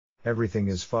Everything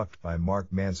is Fucked by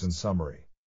Mark Manson Summary.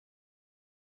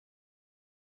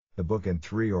 The book in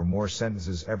 3 or more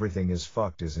sentences Everything is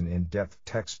Fucked is an in-depth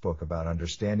textbook about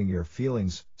understanding your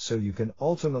feelings so you can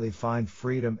ultimately find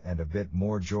freedom and a bit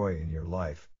more joy in your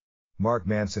life. Mark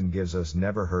Manson gives us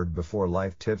never-heard-before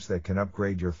life tips that can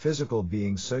upgrade your physical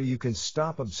being so you can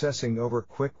stop obsessing over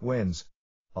quick wins.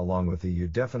 Along with the "you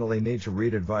definitely need to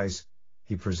read" advice,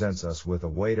 he presents us with a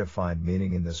way to find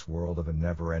meaning in this world of a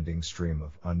never-ending stream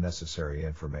of unnecessary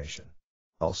information.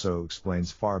 Also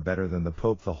explains far better than the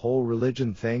Pope the whole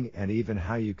religion thing and even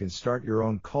how you can start your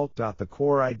own cult. The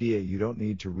core idea: you don't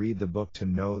need to read the book to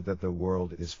know that the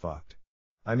world is fucked.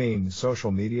 I mean,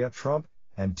 social media, Trump,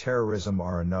 and terrorism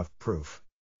are enough proof.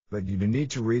 But you do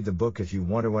need to read the book if you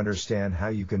want to understand how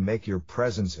you can make your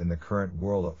presence in the current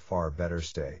world a far better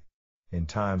stay. In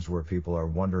times where people are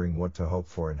wondering what to hope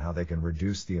for and how they can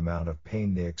reduce the amount of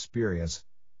pain they experience,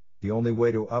 the only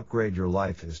way to upgrade your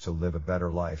life is to live a better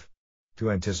life.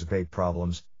 To anticipate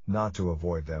problems, not to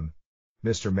avoid them.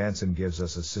 Mr. Manson gives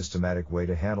us a systematic way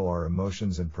to handle our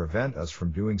emotions and prevent us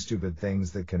from doing stupid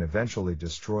things that can eventually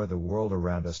destroy the world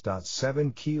around us.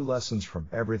 7 key lessons from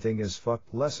Everything is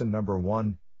Fucked. Lesson number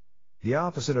 1. The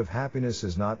opposite of happiness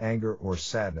is not anger or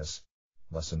sadness.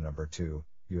 Lesson number 2.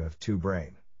 You have 2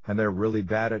 brains, and they're really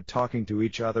bad at talking to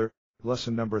each other.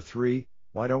 Lesson number 3.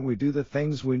 Why don't we do the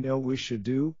things we know we should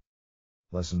do?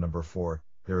 Lesson number 4.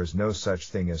 There is no such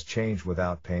thing as change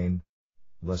without pain.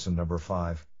 Lesson number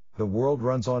 5. The world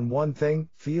runs on one thing: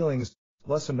 feelings.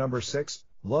 Lesson number 6.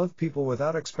 Love people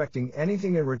without expecting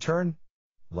anything in return.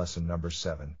 Lesson number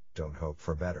 7. Don't hope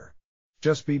for better.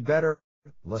 Just be better.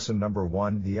 Lesson number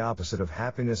 1. The opposite of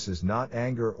happiness is not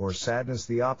anger or sadness.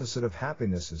 The opposite of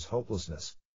happiness is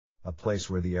hopelessness. A place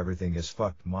where the everything is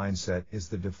fucked mindset is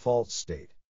the default state.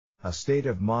 A state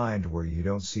of mind where you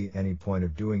don't see any point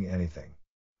of doing anything.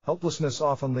 Helplessness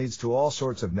often leads to all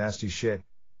sorts of nasty shit.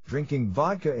 Drinking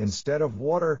vodka instead of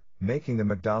water, making the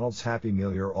McDonald's Happy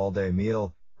Meal your all-day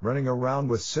meal, running around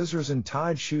with scissors and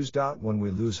tied shoes. When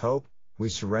we lose hope, we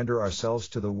surrender ourselves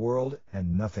to the world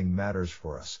and nothing matters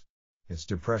for us. It's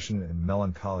depression and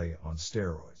melancholy on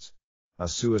steroids. A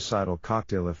suicidal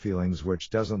cocktail of feelings which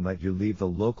doesn't let you leave the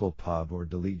local pub or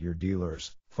delete your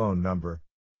dealer's phone number.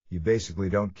 You basically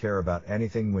don't care about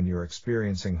anything when you're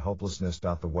experiencing hopelessness.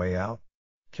 The way out?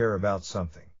 Care about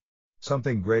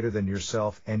something greater than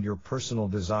yourself and your personal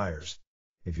desires.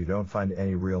 If you don't find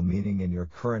any real meaning in your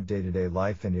current day-to-day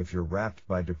life, and if you're wrapped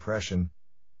by depression,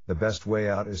 the best way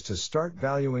out is to start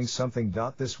valuing something.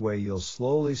 This way you'll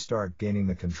slowly start gaining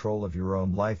the control of your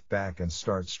own life back and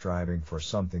start striving for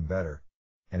something better.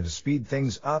 And to speed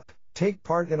things up, take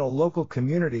part in a local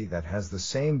community that has the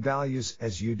same values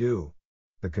as you do.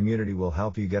 The community will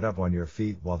help you get up on your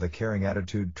feet, while the caring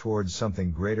attitude towards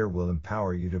something greater will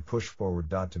empower you to push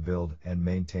forward. To build and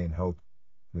maintain hope,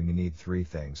 we need 3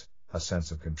 things: a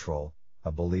sense of control,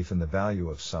 a belief in the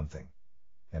value of something,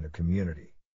 and a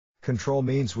community. Control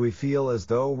means we feel as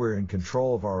though we're in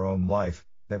control of our own life,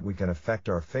 that we can affect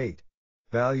our fate.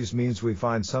 Values means we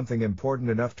find something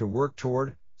important enough to work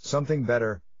toward, something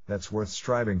better, that's worth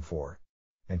striving for.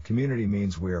 And community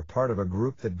means we are part of a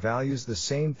group that values the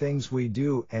same things we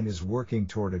do and is working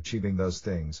toward achieving those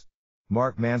things.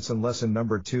 Mark Manson. Lesson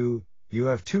number 2. You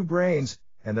have 2 brains,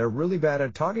 and they're really bad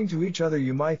at talking to each other.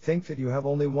 You might think that you have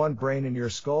only 1 brain in your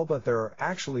skull, but there are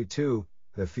actually 2,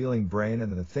 the feeling brain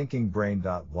and the thinking brain.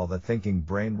 While the thinking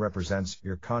brain represents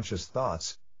your conscious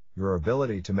thoughts, your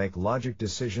ability to make logic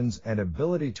decisions and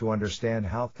ability to understand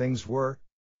how things were,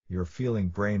 your feeling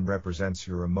brain represents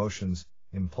your emotions,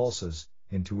 impulses,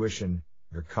 intuition,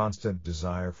 your constant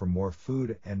desire for more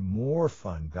food and more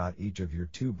fun. Each of your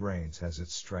 2 brains has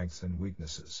its strengths and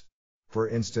weaknesses. For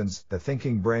instance, the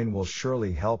thinking brain will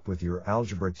surely help with your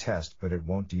algebra test, but it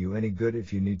won't do you any good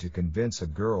if you need to convince a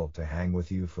girl to hang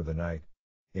with you for the night.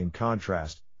 In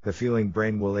contrast, the feeling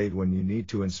brain will aid when you need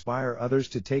to inspire others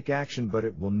to take action, but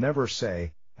it will never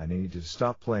say, "I need to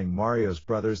stop playing Mario's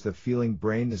Brothers." The feeling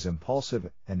brain is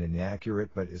impulsive and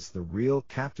inaccurate, but it's the real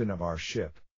captain of our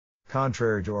ship.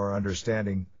 Contrary to our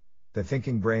understanding, the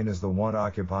thinking brain is the one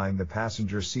occupying the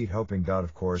passenger seat hoping.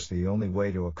 Of course, the only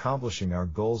way to accomplishing our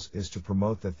goals is to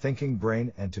promote the thinking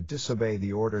brain and to disobey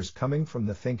the orders coming from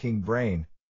the thinking brain.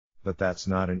 But that's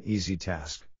not an easy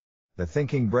task. The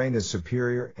thinking brain is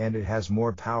superior and it has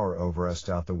more power over us.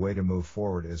 The way to move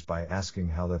forward is by asking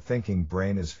how the thinking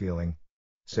brain is feeling.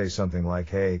 Say something like,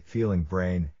 "Hey, feeling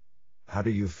brain, how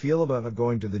do you feel about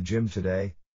going to the gym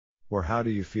today?" Or "How do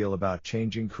you feel about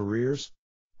changing careers?"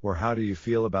 Or "How do you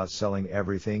feel about selling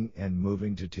everything and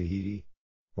moving to Tahiti?"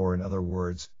 Or in other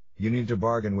words, You need to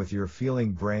bargain with your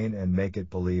feeling brain and make it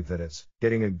believe that it's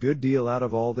getting a good deal out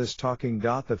of all this talking.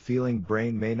 The feeling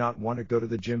brain may not want to go to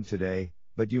the gym today,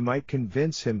 but you might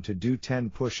convince him to do 10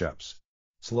 push-ups.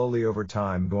 Slowly over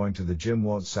time, going to the gym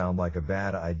won't sound like a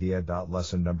bad idea.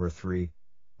 Lesson number 3.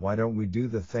 Why don't we do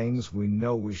the things we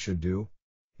know we should do?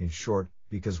 In short,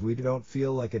 because we don't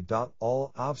feel like it.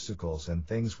 All obstacles and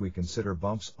things we consider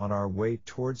bumps on our way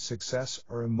towards success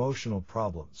are emotional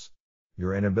problems.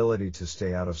 Your inability to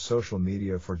stay out of social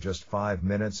media for just 5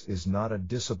 minutes is not a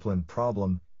discipline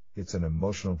problem, it's an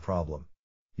emotional problem.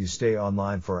 You stay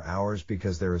online for hours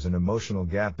because there is an emotional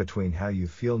gap between how you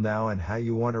feel now and how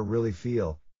you want to really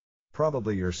feel.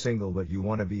 Probably you're single but you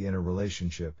want to be in a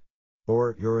relationship.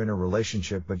 Or you're in a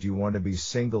relationship but you want to be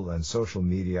single, and social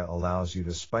media allows you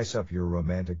to spice up your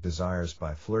romantic desires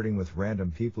by flirting with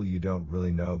random people you don't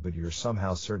really know, but you're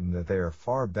somehow certain that they are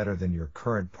far better than your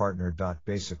current partner.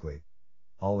 Basically,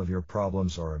 all of your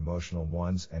problems are emotional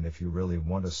ones, and if you really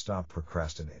want to stop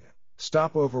procrastinating,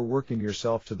 stop overworking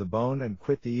yourself to the bone, and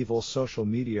quit the evil social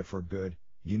media for good,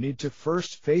 you need to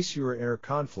first face your inner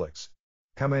conflicts.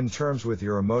 Come in terms with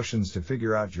your emotions to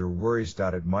figure out your worries.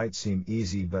 It might seem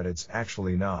easy, but it's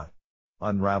actually not.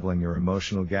 Unraveling your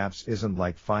emotional gaps isn't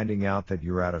like finding out that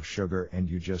you're out of sugar and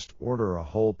you just order a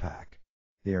whole pack.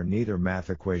 They are neither math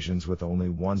equations with only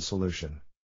one solution.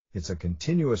 It's a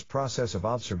continuous process of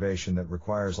observation that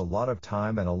requires a lot of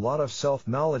time and a lot of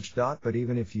self-knowledge. But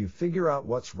even if you figure out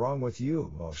what's wrong with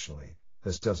you emotionally,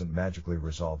 this doesn't magically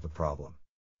resolve the problem.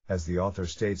 As the author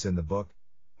states in the book,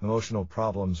 emotional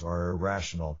problems are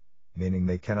irrational, meaning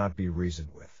they cannot be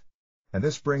reasoned with. And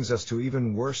this brings us to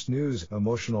even worse news: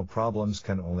 emotional problems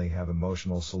can only have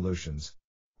emotional solutions.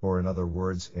 Or in other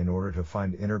words, in order to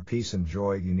find inner peace and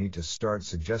joy, you need to start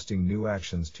suggesting new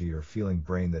actions to your feeling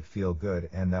brain that feel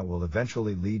good, and that will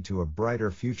eventually lead to a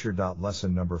brighter future.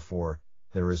 Lesson number 4.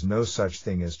 There is no such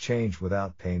thing as change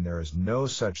without pain. There is no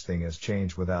such thing as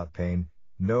change without pain,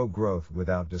 no growth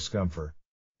without discomfort.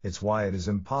 It's why it is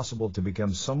impossible to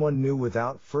become someone new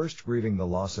without first grieving the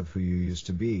loss of who you used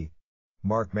to be.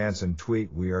 Manson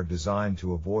tweet: "We are designed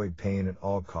to avoid pain at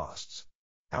all costs."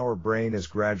 Our brain is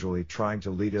gradually trying to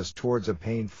lead us towards a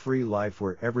pain-free life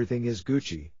where everything is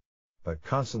Gucci. But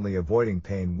constantly avoiding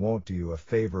pain won't do you a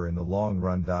favor in the long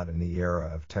run. In the era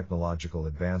of technological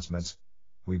advancements,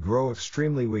 we grow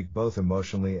extremely weak both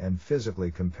emotionally and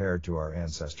physically compared to our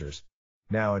ancestors.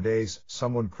 Nowadays,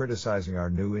 someone criticizing our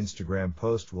new Instagram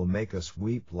post will make us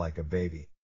weep like a baby.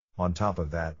 On top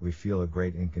of that, we feel a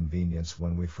great inconvenience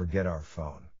when we forget our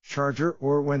phone charger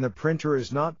or when the printer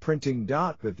is not printing.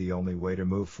 But the only way to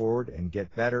move forward and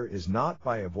get better is not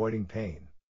by avoiding pain.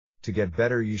 To get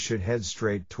better, you should head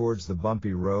straight towards the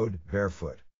bumpy road,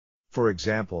 barefoot. For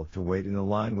example, to wait in the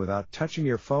line without touching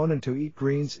your phone and to eat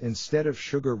greens instead of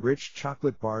sugar-rich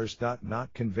chocolate bars.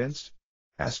 Not convinced?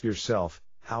 Ask yourself,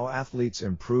 how athletes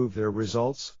improve their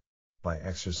results? By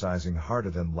exercising harder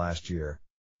than last year.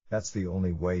 That's the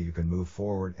only way you can move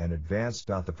forward and advance.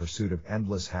 The pursuit of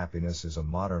endless happiness is a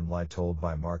modern lie told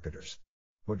by marketers.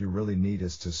 What you really need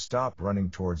is to stop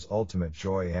running towards ultimate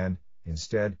joy and,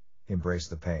 instead, embrace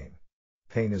the pain.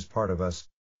 Pain is part of us.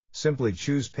 Simply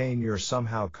choose pain you're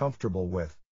somehow comfortable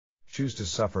with. Choose to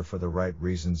suffer for the right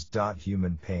reasons.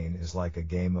 Human pain is like a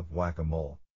game of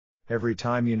whack-a-mole. Every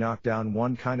time you knock down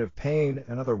one kind of pain,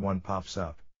 another one pops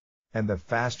up. And the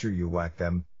faster you whack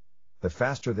them, the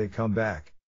faster they come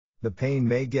back. The pain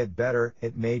may get better,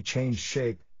 it may change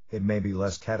shape, it may be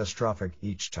less catastrophic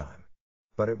each time.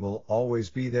 But it will always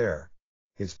be there.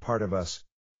 It's part of us.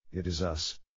 It is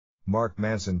us.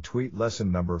 Manson tweet: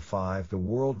 "Lesson number 5. The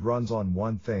world runs on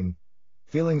one thing: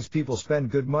 feelings. People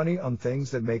spend good money on things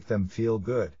that make them feel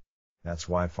good. That's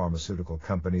why pharmaceutical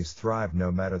companies thrive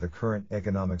no matter the current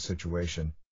economic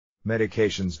situation.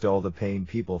 Medications dull the pain,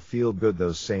 people feel good.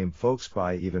 Those same folks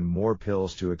buy even more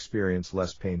pills to experience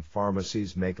less pain.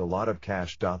 Pharmacies make a lot of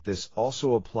cash. This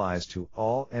also applies to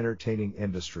all entertaining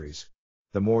industries.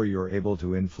 The more you're able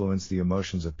to influence the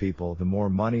emotions of people, the more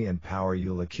money and power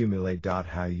you'll accumulate.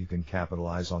 How you can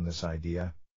capitalize on this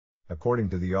idea? According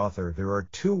to the author, there are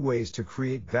 2 ways to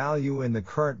create value in the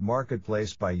current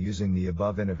marketplace by using the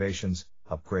above innovations.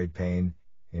 Upgrade pain.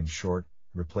 In short,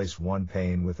 replace one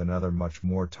pain with another much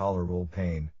more tolerable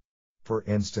pain. For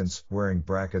instance, wearing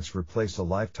brackets replaced a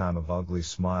lifetime of ugly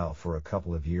smile for a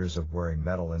couple of years of wearing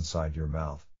metal inside your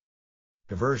mouth.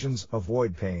 Diversions.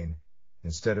 Avoid pain.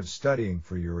 Instead of studying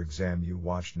for your exam, you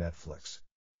watch Netflix.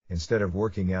 Instead of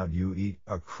working out, you eat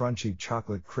a crunchy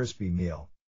chocolate crispy meal.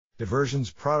 Diversions.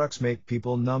 Products make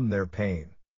people numb their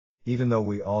pain. Even though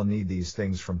we all need these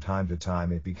things from time to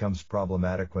time, it becomes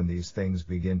problematic when these things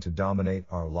begin to dominate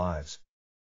our lives.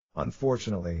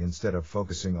 Unfortunately, instead of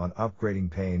focusing on upgrading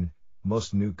pain,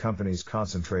 most new companies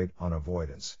concentrate on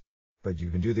avoidance. But you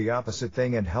can do the opposite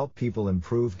thing and help people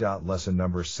improve. Lesson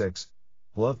number 6.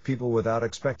 Love people without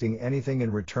expecting anything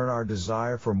in return. Our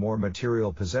desire for more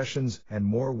material possessions and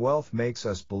more wealth makes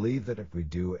us believe that if we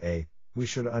do A, we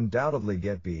should undoubtedly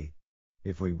get B.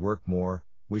 If we work more,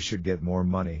 we should get more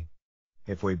money.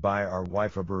 If we buy our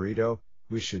wife a burrito,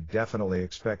 we should definitely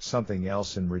expect something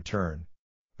else in return.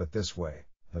 But this way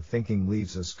of thinking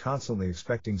leaves us constantly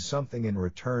expecting something in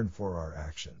return for our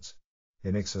actions.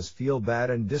 It makes us feel bad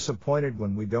and disappointed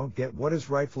when we don't get what is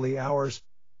rightfully ours,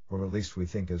 or at least we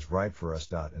think is right for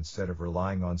us. Instead of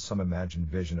relying on some imagined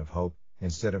vision of hope,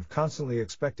 instead of constantly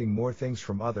expecting more things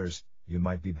from others, you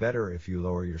might be better if you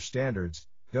lower your standards.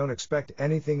 Don't expect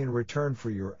anything in return for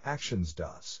your actions.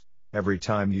 Every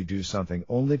time you do something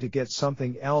only to get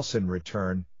something else in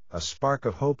return, a spark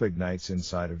of hope ignites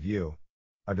inside of you.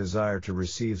 A desire to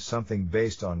receive something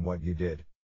based on what you did.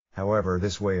 However,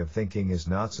 this way of thinking is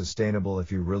not sustainable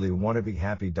if you really want to be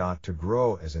happy. To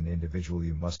grow as an individual,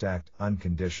 you must act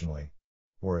unconditionally.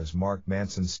 Or as Mark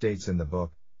Manson states in the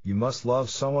book, you must love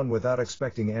someone without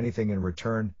expecting anything in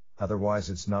return, otherwise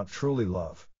it's not truly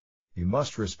love. You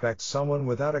must respect someone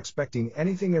without expecting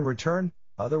anything in return,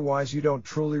 otherwise you don't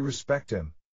truly respect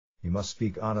him. You must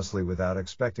speak honestly without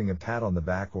expecting a pat on the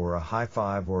back or a high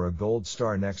five or a gold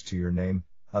star next to your name,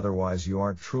 otherwise you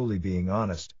aren't truly being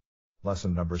honest.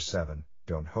 Lesson number 7.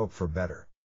 Don't hope for better.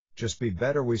 Just be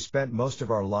better. We spent most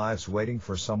of our lives waiting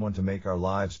for someone to make our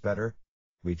lives better.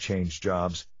 We change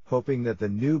jobs, hoping that the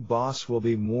new boss will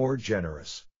be more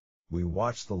generous. We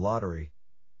watch the lottery,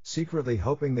 secretly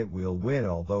hoping that we'll win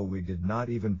although we did not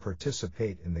even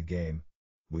participate in the game.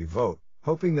 We vote,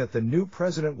 hoping that the new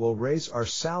president will raise our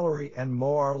salary and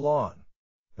mow our lawn.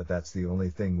 But that's the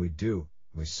only thing we do.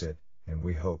 We sit, and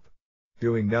we hope.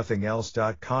 Doing nothing else.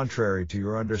 Contrary to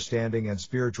your understanding and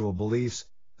spiritual beliefs,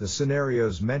 the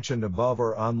scenarios mentioned above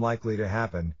are unlikely to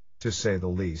happen, to say the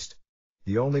least.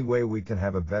 The only way we can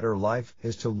have a better life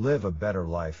is to live a better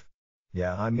life.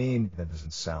 Yeah, that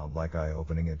doesn't sound like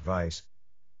eye-opening advice,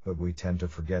 but we tend to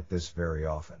forget this very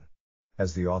often.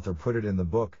 As the author put it in the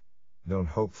book, don't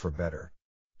hope for better.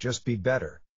 Just be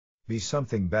better. Be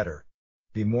something better.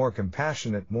 Be more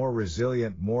compassionate, more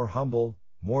resilient, more humble,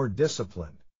 more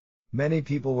disciplined. Many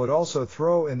people would also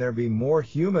throw in there be more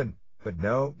human, but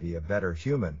no, be a better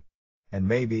human. And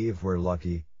maybe, if we're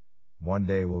lucky, one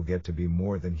day we'll get to be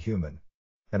more than human.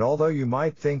 And although you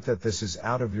might think that this is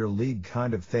out of your league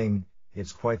kind of thing,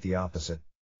 it's quite the opposite.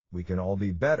 We can all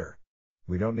be better.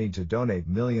 We don't need to donate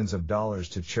millions of dollars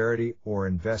to charity or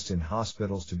invest in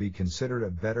hospitals to be considered a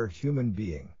better human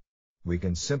being. We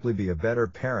can simply be a better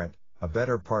parent, a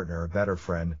better partner, a better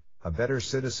friend, a better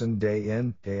citizen. Day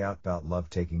in, day out. Love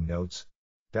taking notes.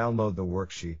 Download the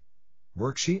worksheet.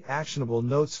 Worksheet actionable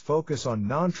notes focus on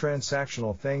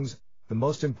non-transactional things. The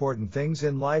most important things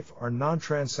in life are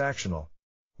non-transactional.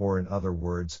 Or in other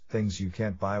words, things you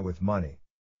can't buy with money.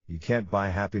 You can't buy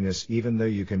happiness even though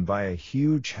you can buy a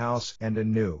huge house and a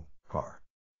new car.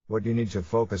 What you need to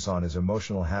focus on is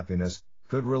emotional happiness,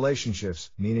 good relationships,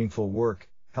 meaningful work,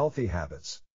 healthy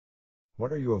habits.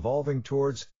 What are you evolving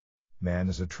towards? Man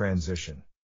is a transition.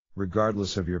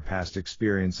 Regardless of your past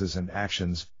experiences and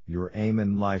actions, your aim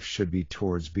in life should be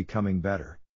towards becoming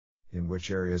better. In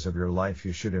which areas of your life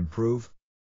you should improve?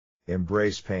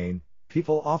 Embrace pain.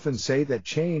 People often say that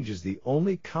change is the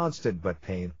only constant, but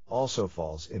pain also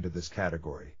falls into this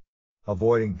category.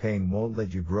 Avoiding pain won't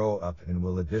let you grow up and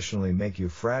will additionally make you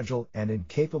fragile and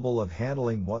incapable of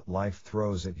handling what life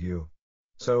throws at you.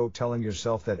 So telling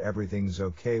yourself that everything's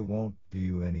okay won't do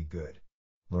you any good.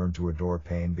 Learn to adore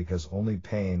pain because only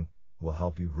pain will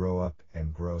help you grow up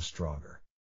and grow stronger.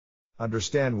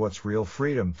 Understand what's real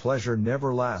freedom. Pleasure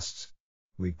never lasts.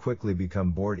 We quickly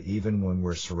become bored even when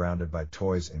we're surrounded by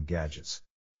toys and gadgets.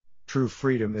 True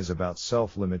freedom is about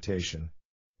self-limitation.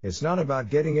 It's not about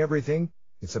getting everything,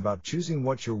 it's about choosing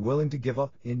what you're willing to give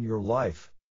up in your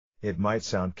life. It might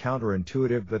sound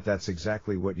counterintuitive, but that's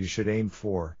exactly what you should aim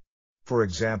for. For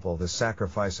example, the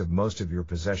sacrifice of most of your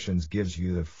possessions gives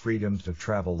you the freedom to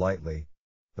travel lightly.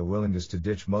 The willingness to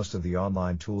ditch most of the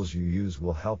online tools you use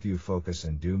will help you focus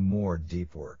and do more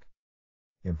deep work.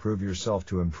 Improve yourself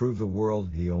to improve the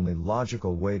world. The only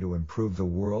logical way to improve the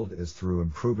world is through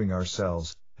improving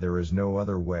ourselves. There is no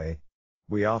other way.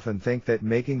 We often think that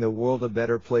making the world a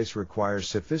better place requires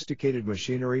sophisticated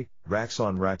machinery, racks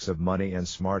on racks of money, and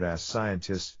smart-ass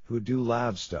scientists who do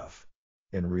lab stuff.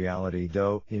 In reality,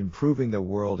 though, improving the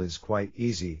world is quite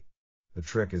easy. The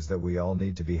trick is that we all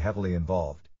need to be heavily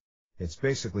involved. It's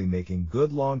basically making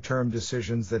good long-term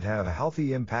decisions that have a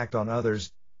healthy impact on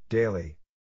others, daily.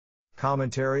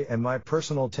 Commentary and my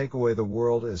personal takeaway: the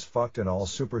world is fucked and all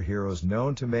superheroes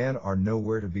known to man are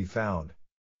nowhere to be found.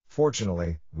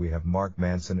 Fortunately, we have Mark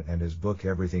Manson and his book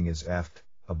Everything is Effed,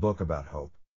 a book about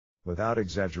hope. Without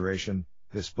exaggeration,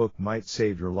 this book might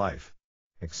save your life.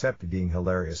 Except being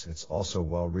hilarious, it's also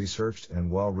well researched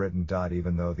and well written.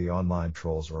 Even though the online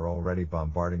trolls are already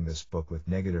bombarding this book with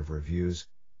negative reviews,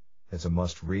 it's a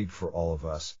must read for all of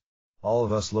us. All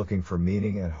of us looking for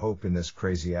meaning and hope in this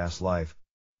crazy ass life.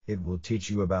 It will teach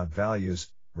you about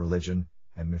values, religion,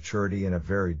 and maturity in a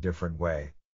very different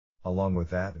way. Along with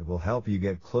that, it will help you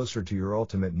get closer to your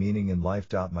ultimate meaning in life.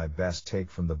 My best take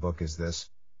from the book is this: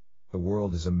 the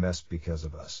world is a mess because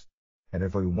of us. And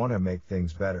if we want to make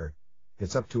things better,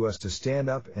 it's up to us to stand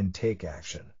up and take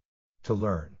action. To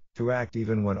learn, to act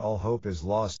even when all hope is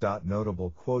lost. Notable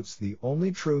quotes: the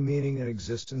only true meaning in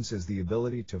existence is the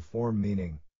ability to form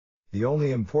meaning. The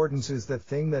only importance is the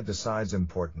thing that decides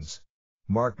importance.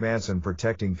 Mark Manson.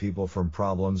 Protecting people from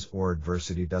problems or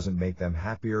adversity doesn't make them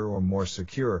happier or more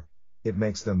secure, it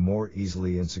makes them more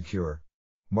easily insecure.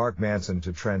 Mark Manson.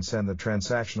 To transcend the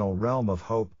transactional realm of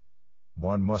hope,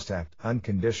 one must act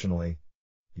unconditionally.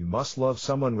 You must love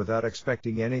someone without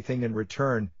expecting anything in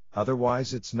return,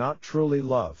 otherwise it's not truly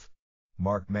love.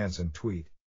 Mark Manson tweet.